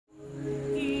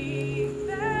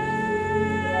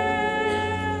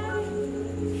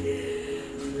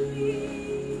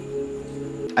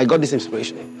I got this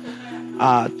inspiration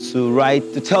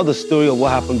to tell the story of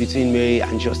what happened between Mary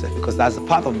and Joseph, because that's a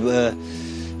part of the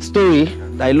story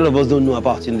that a lot of us don't know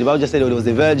about. The Bible just said there was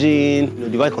a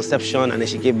virgin, divine conception, and then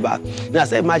she gave birth. Now I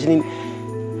started imagining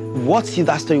what if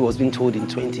that story was being told in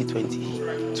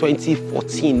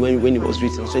 2014 when it was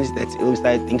written, 2013 when we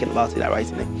started thinking about it and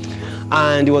writing it.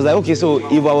 And it was like, okay, so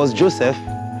if I was Joseph,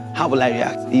 how would I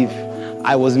react? If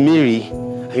I was Mary,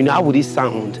 how would it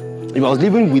sound? If I was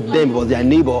living with them, if I was their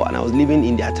neighbor, and I was living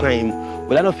in their time,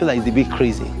 would I not feel like it's a bit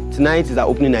crazy? Tonight is our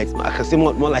opening night. I can say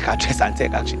more like our dress and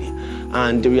tech, actually.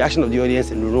 And the reaction of the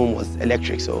audience in the room was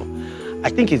electric. So I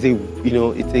think it's a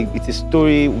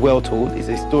story well told. It's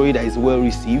a story that is well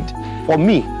received. For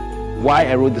me, why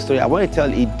I wrote the story, I want to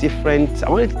tell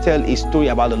a story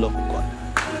about the love of God.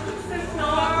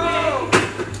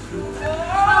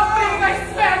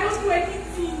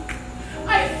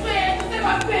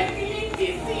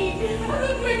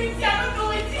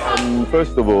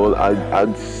 First of all,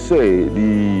 I'd say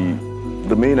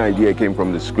the main idea came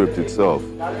from the script itself,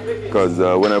 because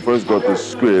when I first got the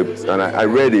script and I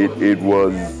read it, it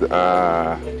was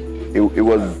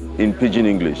in Pidgin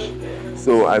English.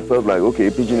 So I felt like, okay,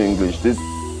 Pidgin English, this,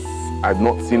 I've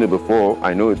not seen it before.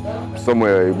 I know it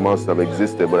somewhere it must have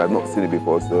existed, but I've not seen it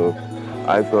before. So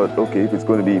I thought, okay, if it's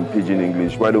going to be in Pidgin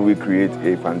English, why don't we create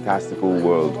a fantastical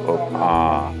world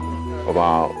of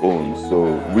our own?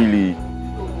 So really,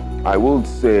 I will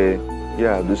say,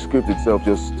 yeah, the script itself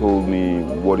just told me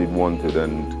what it wanted,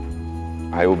 and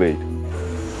I obeyed.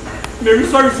 Mary,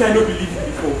 sorry to say I don't believe you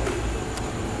before.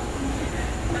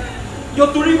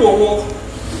 You're doing your work,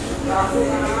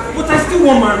 but I still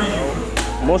won't marry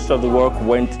you. Most of the work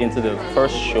went into the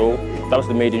first show. That was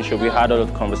the maiden show. We had a lot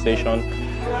of conversation.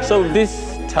 So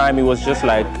this time it was just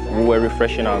like we were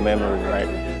refreshing our memory, right?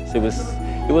 So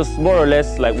it was more or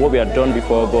less like what we had done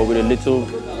before, but with a little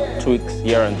tweaks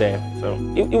here and there. So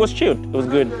it was chilled, it was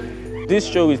good. This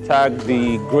show is tagged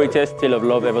the greatest tale of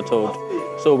love ever told.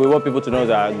 So we want people to know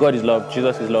that God is love,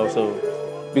 Jesus is love, so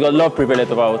because love prevaileth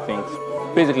over all things.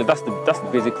 Basically, that's the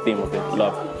basic theme of it,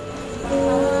 love.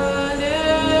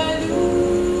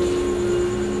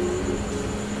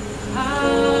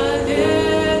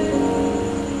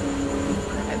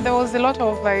 There was a lot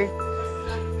of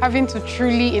having to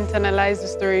truly internalize the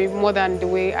story more than the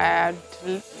way I had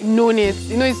known it.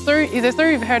 It's a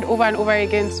story you've heard over and over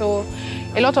again, so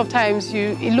a lot of times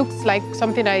it looks like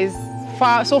something that is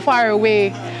so far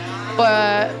away,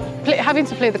 but having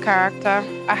to play the character,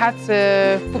 I had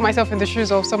to put myself in the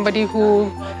shoes of somebody who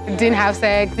didn't have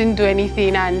sex, didn't do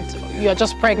anything, and you're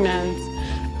just pregnant,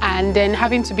 and then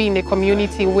having to be in a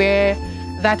community where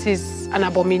that is an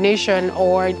abomination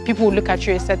or people will look at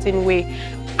you a certain way,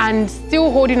 and still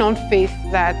holding on faith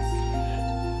that,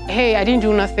 hey, I didn't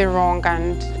do nothing wrong,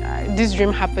 and this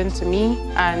dream happened to me,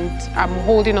 and I'm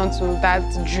holding on to that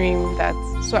dream.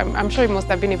 So I'm sure it must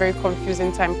have been a very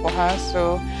confusing time for her.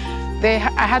 So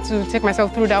I had to take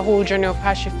myself through that whole journey of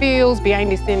how she feels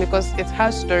behind the scene, because it's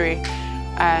her story,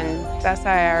 and that's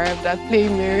how I arrived at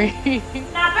playing Mary.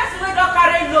 Now, person wey don't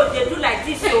carry load, they do like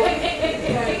this, so.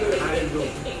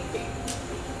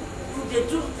 They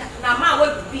do. Now, man,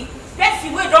 what be?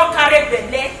 Person wey don't carry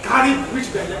belle. Carry which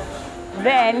belle?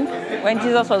 Then, when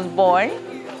Jesus was born,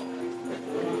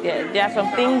 there are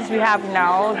some things we have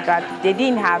now that they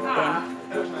didn't have then.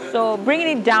 So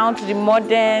bringing it down to the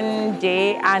modern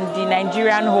day and the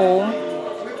Nigerian home,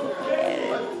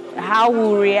 how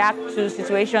we react to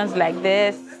situations like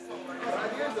this,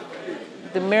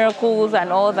 the miracles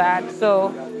and all that.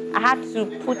 So I had to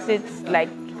put it like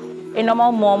a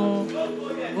normal mom,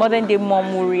 modern day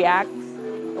mom will react,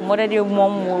 a modern day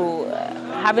mom will,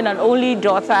 having an only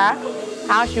daughter,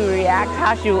 how she will react,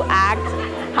 how she will act,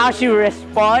 how she will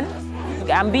respond.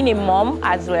 And being a mom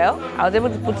as well, I was able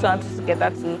to put something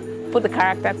together to put the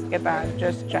character together and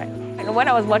just try. And when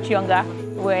I was much younger,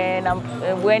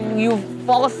 when you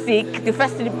fall sick, the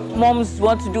first thing moms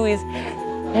want to do is,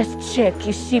 let's check,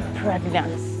 is she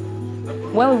pregnant?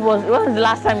 When was the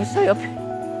last time you saw your baby?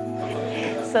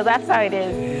 So that's how it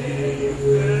is.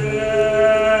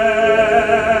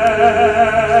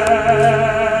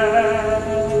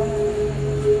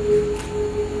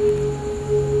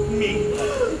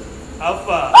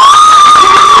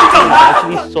 I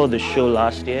actually saw the show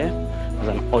last year as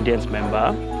an audience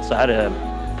member, so I had a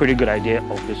pretty good idea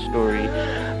of the story.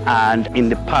 And in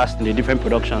the past, in the different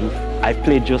productions, I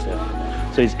played Joseph.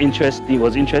 So it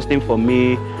was interesting for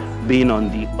me being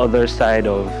on the other side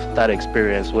of that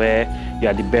experience where you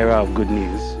are the bearer of good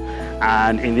news.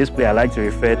 And in this play, I like to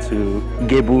refer to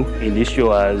Gebu in this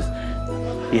show as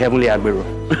the heavenly Agbero,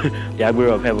 the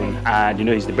Agbero of heaven. And, you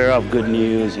know, he's the bearer of good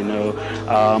news, you know.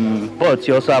 But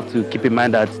you also have to keep in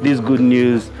mind that this good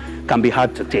news can be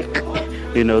hard to take,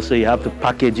 you know, so you have to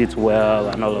package it well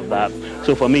and all of that.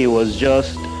 So for me, it was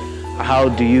just, how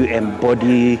do you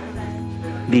embody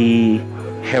the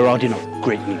heralding of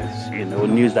great news, you know,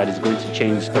 news that is going to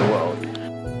change the world.